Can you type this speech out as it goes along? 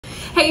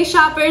Hey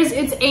shoppers,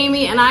 it's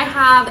Amy and I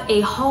have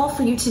a haul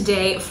for you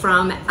today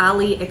from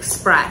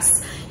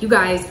AliExpress. You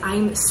guys,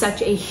 I'm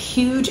such a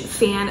huge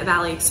fan of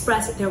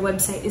AliExpress. Their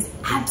website is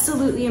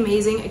absolutely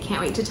amazing. I can't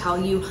wait to tell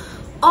you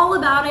all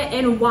about it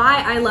and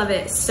why I love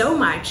it so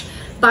much.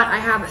 But I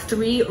have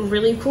 3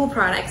 really cool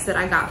products that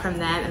I got from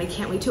them and I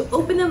can't wait to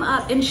open them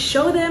up and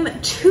show them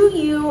to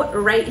you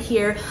right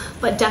here.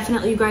 But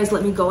definitely you guys,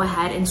 let me go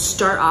ahead and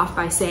start off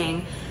by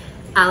saying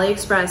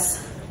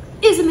AliExpress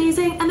is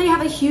amazing and they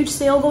have a huge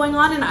sale going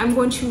on, and I'm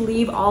going to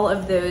leave all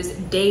of those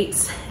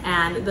dates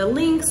and the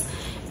links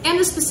and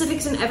the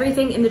specifics and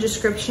everything in the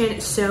description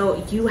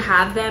so you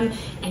have them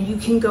and you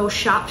can go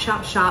shop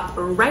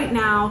right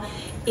now.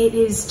 It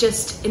is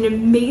just an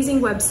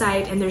amazing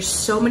website and there's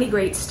so many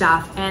great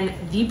stuff, and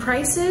the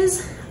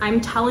prices,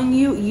 I'm telling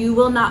you, you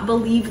will not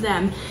believe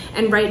them.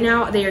 And right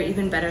now they are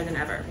even better than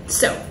ever.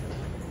 So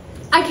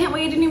I can't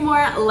wait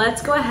anymore.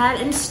 Let's go ahead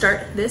and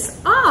start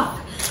this off.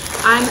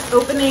 I'm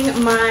opening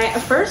my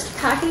first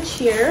package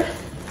here.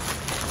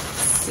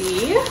 Let's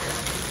see. All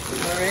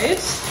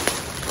right.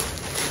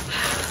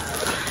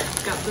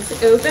 Got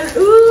this open.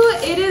 Ooh,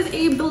 it is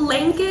a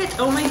blanket.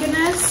 Oh my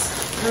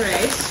goodness. All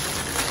right.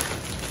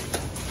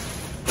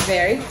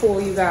 Very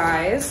cool, you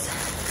guys.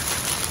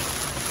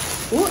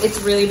 Ooh, it's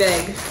really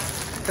big.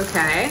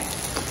 Okay.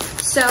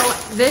 So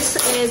this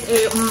is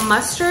a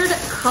mustard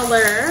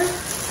color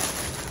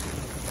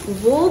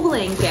wool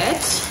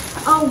blanket.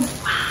 Oh,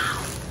 wow.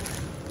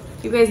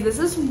 You guys, this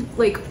is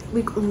like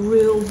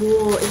real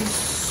wool. It's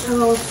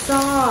so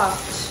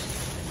soft.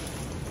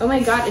 Oh my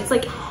God, it's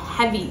like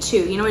heavy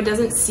too. You know, it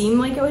doesn't seem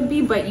like it would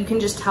be, but you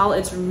can just tell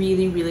it's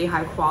really, really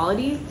high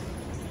quality.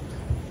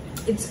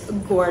 It's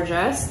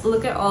gorgeous.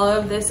 Look at all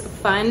of this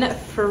fun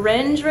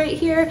fringe right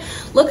here.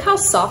 Look how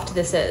soft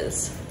this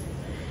is.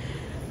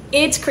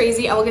 It's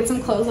crazy. I will get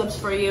some close-ups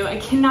for you. I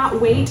cannot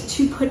wait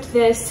to put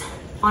this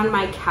on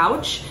my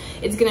couch.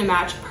 It's gonna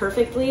match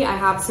perfectly. I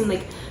have some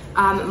like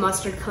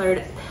mustard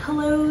colored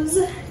pillows,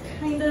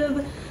 kind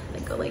of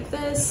like go like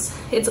this.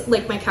 It's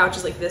like my couch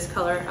is like this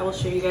color. I will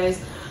show you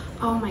guys.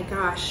 Oh my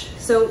gosh.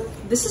 So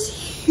this is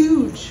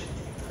huge.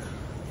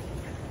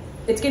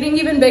 It's getting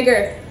even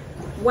bigger.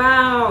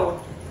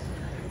 Wow.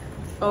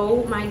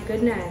 Oh my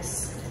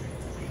goodness.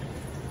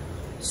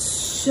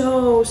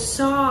 So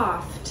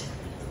soft.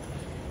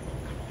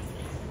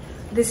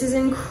 This is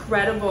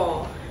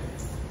incredible.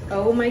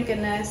 Oh my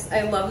goodness.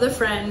 I love the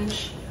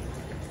fringe.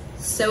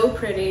 So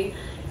pretty.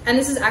 And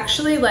this is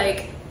actually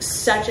like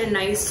such a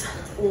nice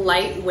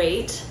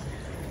lightweight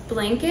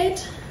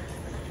blanket.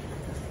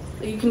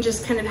 You can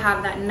just kind of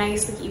have that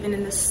nice, like even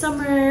in the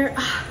summer.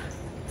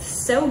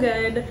 So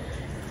good.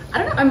 I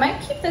don't know, I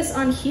might keep this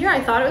on here. I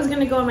thought it was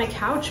gonna go on my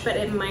couch, but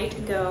it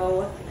might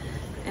go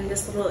in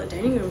this little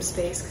dining room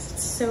space because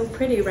it's so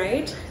pretty,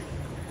 right?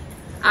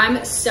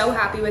 I'm so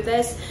happy with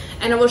this.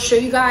 And I will show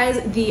you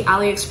guys the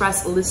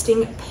AliExpress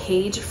listing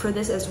page for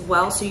this as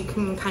well, so you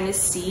can kind of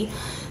see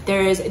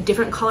there's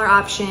different color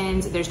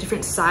options, there's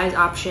different size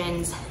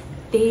options.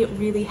 They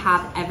really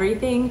have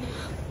everything.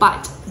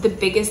 But the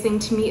biggest thing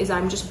to me is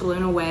I'm just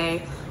blown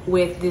away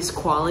with this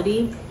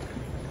quality.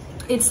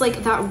 It's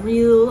like that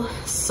real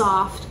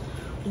soft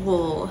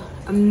wool,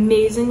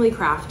 amazingly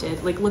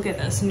crafted. Like, look at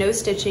this, no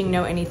stitching,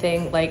 no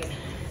anything. Like,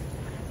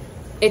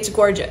 it's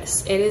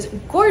gorgeous. It is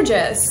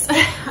gorgeous.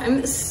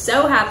 I'm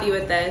so happy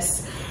with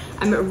this.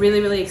 I'm really,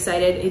 really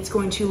excited. It's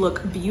going to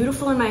look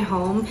beautiful in my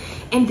home.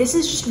 And this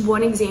is just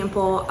one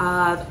example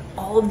of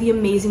all of the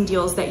amazing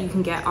deals that you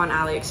can get on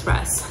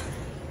AliExpress.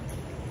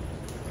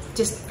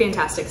 Just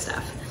fantastic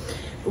stuff.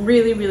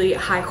 Really, really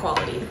high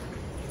quality.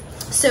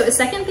 So the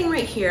second thing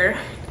right here,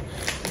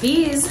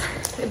 these,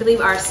 I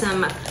believe, are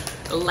some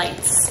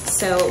lights.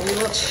 So we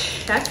will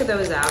check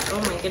those out.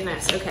 Oh my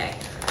goodness, okay.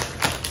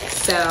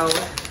 So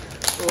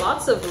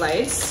lots of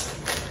lights,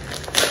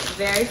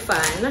 very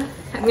fun.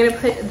 I'm gonna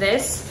put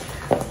this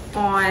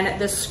on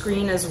the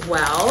screen as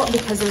well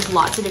because there's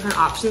lots of different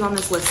options on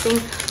this listing.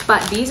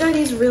 But these are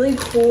these really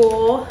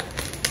cool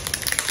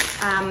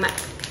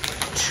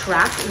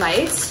track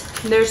lights.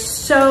 There's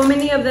so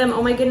many of them.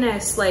 Oh my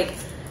goodness, like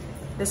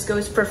this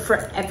goes for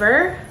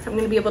forever. I'm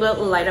gonna be able to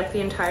light up the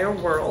entire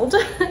world.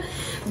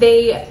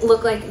 They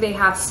look like they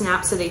have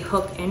snaps, so they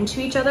hook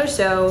into each other.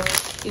 So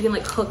you can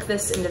like hook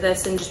this into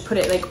this and just put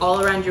it like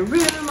all around your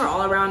room or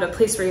all around a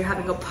place where you're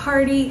having a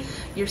party,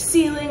 your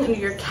ceiling, under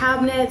your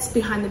cabinets,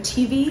 behind the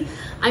TV.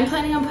 I'm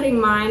planning on putting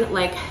mine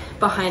like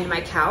behind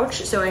my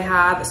couch. So I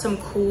have some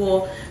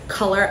cool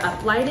color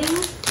up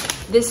lighting.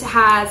 This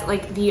has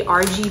like the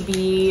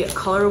RGB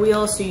color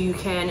wheel, so you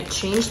can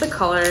change the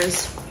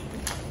colors,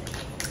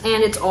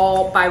 and it's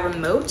all by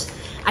remote.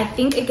 I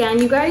think, again,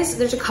 you guys,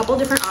 there's a couple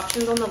different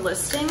options on the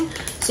listing.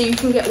 So you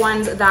can get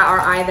ones that are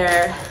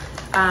either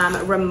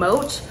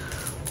remote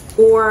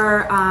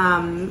or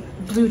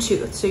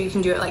Bluetooth. So you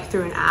can do it like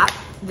through an app.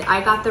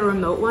 I got the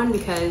remote one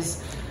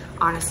because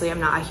honestly,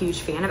 I'm not a huge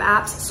fan of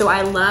apps. So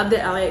I love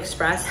that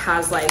AliExpress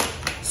has like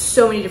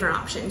so many different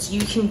options.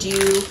 You can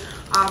do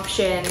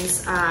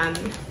options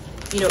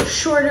you know,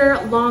 shorter,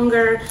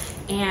 longer,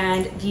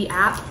 and the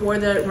app or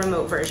the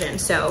remote version.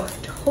 So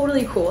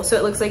totally cool. So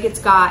it looks like it's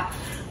got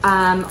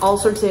all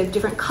sorts of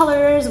different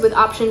colors with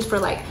options for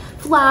like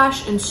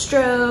flash and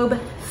strobe,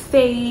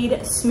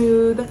 fade,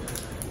 smooth,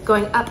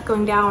 going up,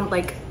 going down,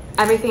 like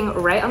everything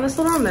right on this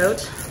little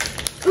remote.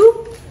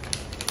 Ooh.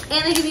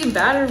 And they give you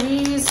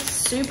batteries,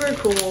 super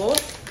cool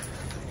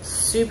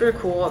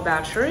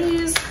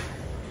batteries.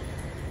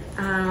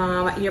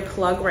 Your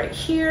plug right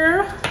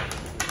here.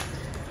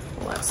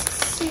 Let's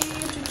see.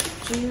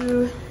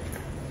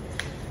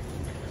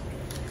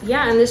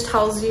 Yeah, and this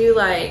tells you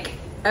like,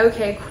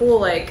 okay, cool,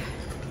 like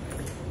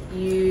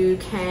you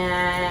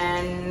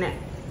can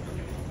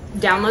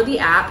download the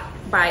app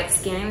by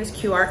scanning this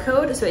QR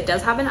code. So it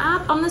does have an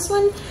app on this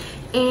one,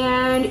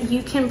 and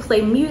you can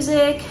play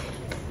music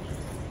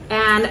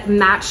and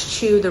match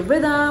to the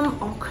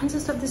rhythm, all kinds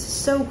of stuff. This is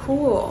so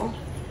cool.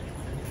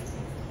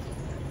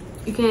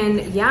 You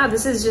can, yeah,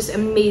 this is just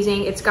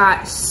amazing. It's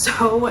got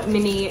so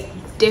many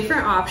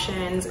different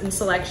options and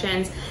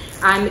selections.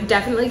 I'm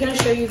definitely gonna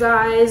show you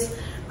guys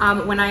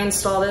when I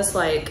install this,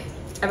 like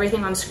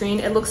everything on screen.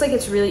 It looks like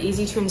it's really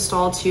easy to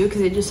install too,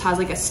 because it just has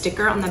like a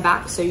sticker on the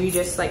back. So you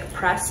just like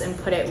press and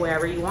put it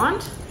wherever you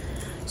want.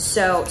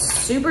 So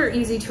super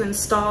easy to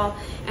install,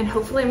 and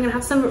hopefully I'm gonna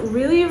have some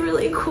really,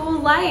 really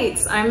cool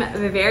lights. I'm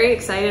very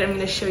excited. I'm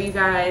gonna show you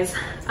guys,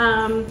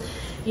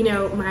 you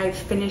know, my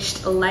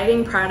finished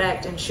lighting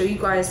product and show you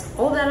guys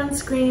all that on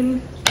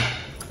screen.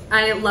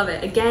 I love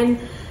it. Again,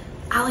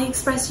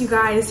 AliExpress, you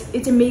guys,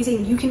 it's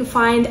amazing. You can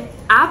find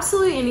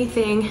absolutely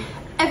anything,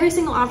 every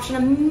single option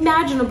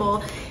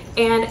imaginable,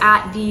 and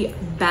at the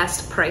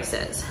best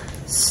prices.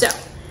 So,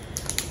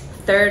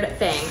 third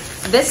thing.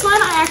 This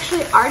one I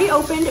actually already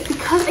opened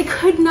because I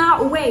could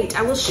not wait.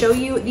 I will show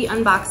you the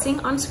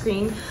unboxing on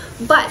screen,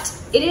 but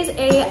it is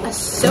a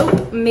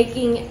soap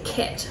making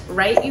kit,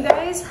 right, you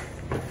guys?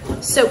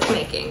 Soap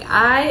making.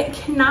 I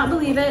cannot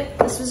believe it.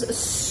 This was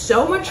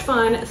so much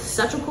fun,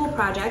 such a cool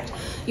project.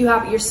 You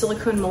have your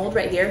silicone mold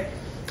right here.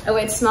 Oh,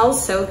 it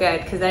smells so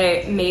good because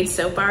I made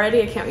soap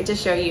already. I can't wait to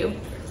show you.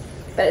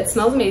 But it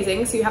smells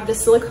amazing. So you have the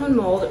silicone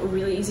mold,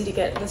 really easy to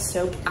get the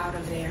soap out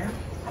of there.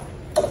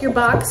 Your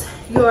box,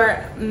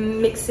 your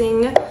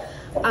mixing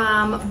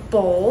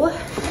bowl.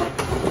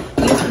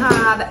 You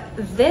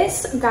have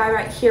this guy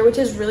right here, which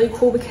is really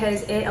cool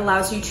because it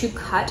allows you to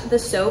cut the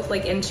soap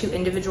like into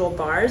individual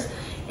bars.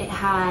 It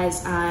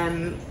has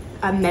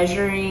a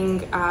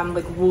measuring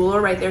like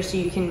ruler right there, so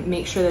you can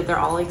make sure that they're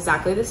all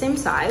exactly the same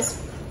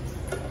size.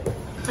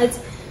 It's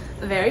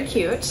very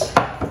cute.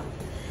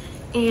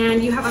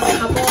 And you have a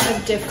couple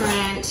of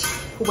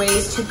different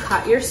ways to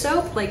cut your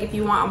soap. Like if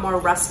you want a more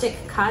rustic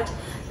cut,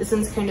 this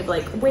one's kind of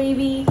like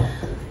wavy.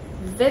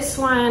 This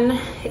one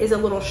is a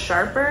little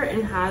sharper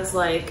and has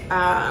like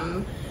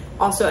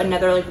also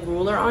another like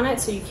ruler on it,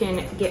 so you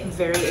can get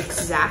very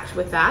exact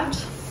with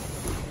that.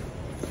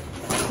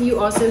 You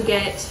also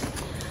get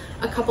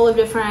a couple of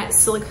different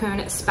silicone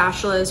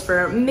spatulas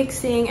for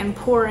mixing and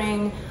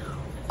pouring,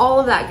 all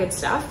of that good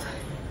stuff.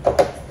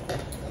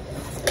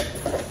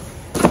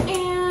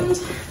 And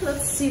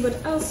let's see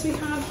what else we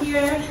have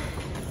here.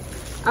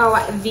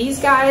 Oh, these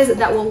guys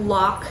that will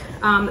lock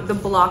the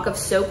block of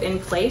soap in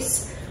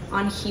place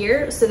on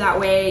here, so that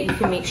way you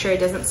can make sure it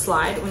doesn't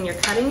slide when you're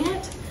cutting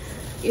it.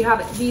 You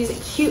have these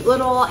cute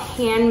little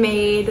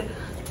handmade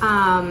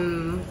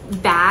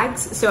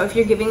bags. So if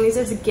you're giving these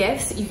as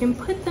gifts, you can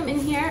put them in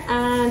here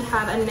and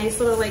have a nice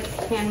little like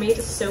handmade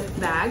soap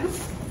bag.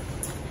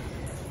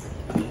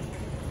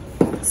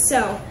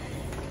 So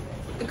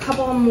a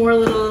couple more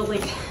little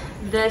like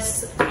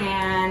this,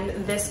 and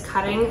this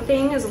cutting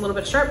thing is a little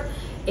bit sharp.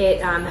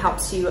 It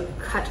helps you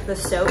cut the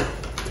soap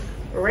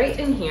right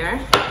in here.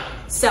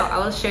 So I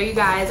will show you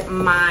guys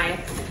my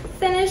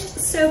finished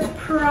soap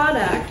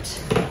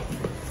product.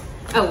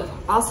 Oh,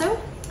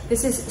 also,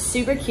 this is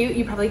super cute.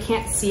 You probably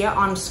can't see it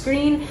on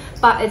screen,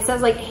 but it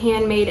says like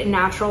handmade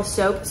natural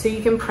soap. So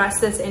you can press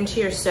this into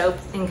your soap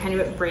and kind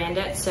of brand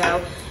it.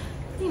 So,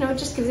 you know, it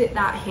just gives it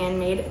that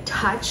handmade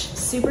touch.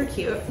 Super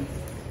cute.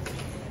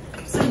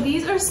 So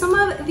these are some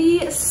of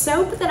the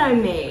soap that I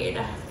made.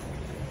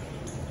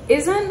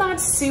 Isn't that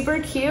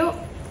super cute?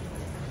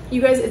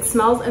 You guys, it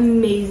smells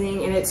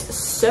amazing and it's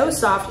so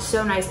soft,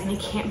 so nice, and I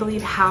can't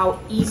believe how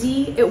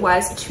easy it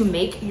was to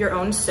make your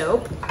own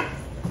soap.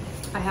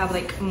 I have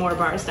like more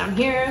bars down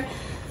here.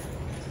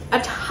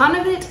 A ton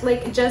of it,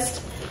 like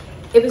just,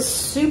 it was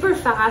super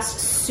fast,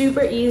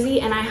 super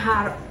easy, and I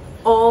had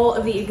all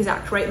of the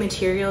exact right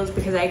materials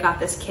because I got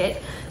this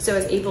kit. So I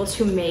was able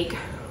to make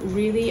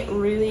really,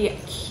 really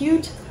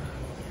cute,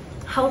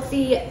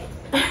 healthy,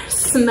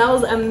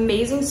 smells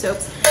amazing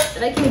soaps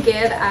that I can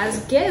give as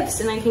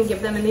gifts, and I can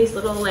give them in these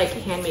little like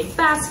handmade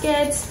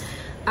baskets.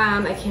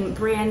 I can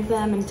brand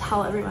them and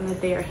tell everyone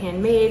that they are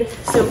handmade.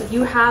 So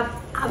you have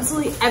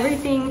absolutely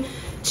everything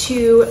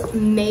to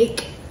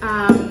make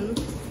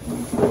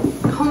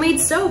homemade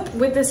soap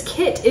with this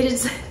kit. It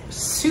is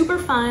super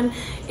fun.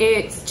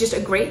 It's just a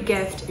great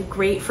gift,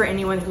 great for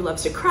anyone who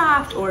loves to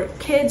craft or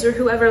kids or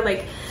whoever.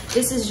 Like,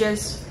 this is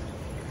just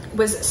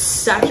was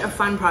such a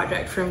fun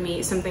project for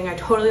me, something I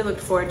totally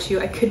looked forward to.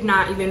 I could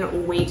not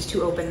even wait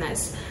to open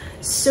this.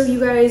 So you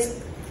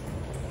guys,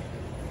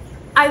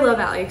 I love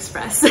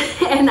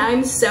AliExpress and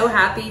I'm so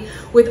happy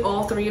with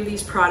all 3 of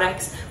these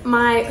products.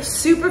 My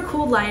super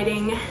cool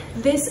lighting,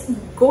 this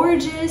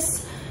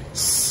gorgeous,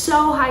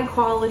 so high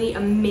quality,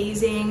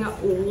 amazing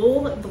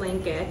wool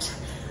blanket,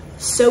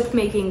 soap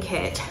making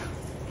kit.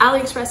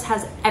 AliExpress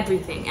has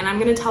everything, and I'm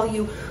gonna tell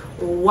you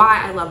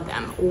why I love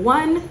them.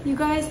 1, you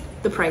guys,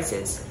 the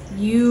prices.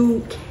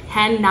 You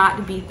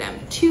cannot beat them.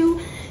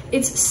 2,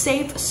 it's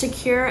safe,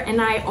 secure,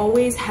 and I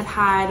always have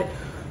had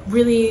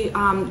really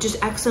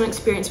just excellent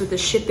experience with the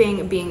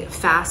shipping being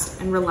fast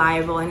and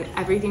reliable and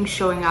everything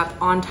showing up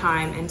on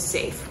time and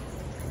safe.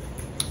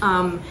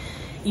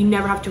 You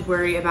never have to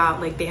worry about,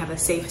 like, they have a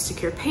safe,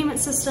 secure payment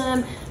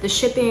system, the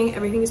shipping,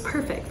 everything is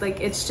perfect. Like,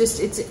 it's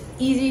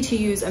easy to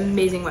use,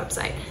 amazing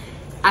website.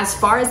 As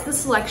far as the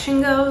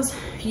selection goes,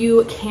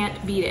 you can't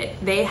beat it.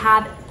 They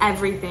have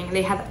everything.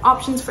 They have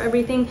options for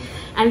everything.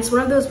 And it's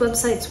one of those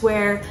websites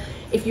where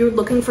if you're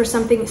looking for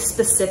something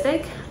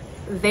specific,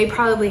 they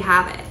probably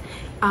have it.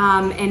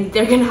 And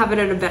they're gonna have it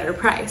at a better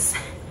price.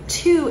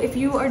 2, if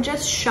you are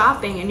just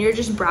shopping and you're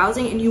just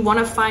browsing and you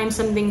wanna find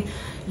something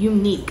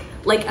unique,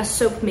 like a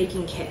soap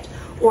making kit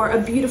or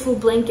a beautiful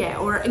blanket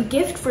or a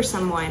gift for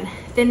someone,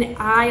 then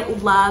I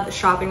love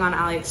shopping on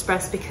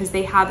AliExpress because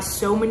they have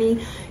so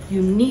many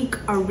unique,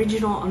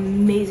 original,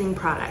 amazing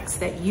products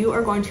that you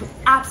are going to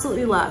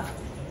absolutely love.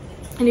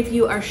 And if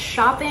you are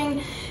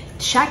shopping,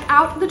 check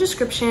out the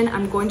description.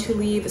 I'm going to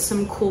leave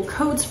some cool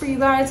codes for you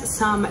guys,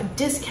 some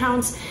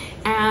discounts,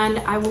 and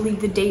I will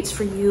leave the dates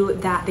for you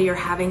that they are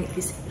having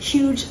this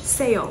huge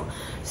sale.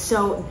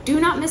 So do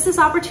not miss this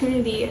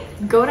opportunity.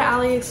 Go to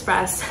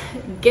AliExpress,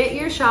 get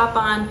your shop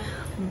on,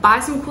 buy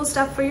some cool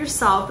stuff for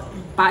yourself,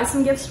 buy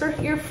some gifts for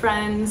your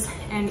friends,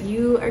 and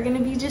you are gonna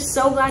be just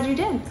so glad you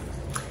did.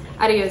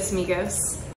 Adios, amigos.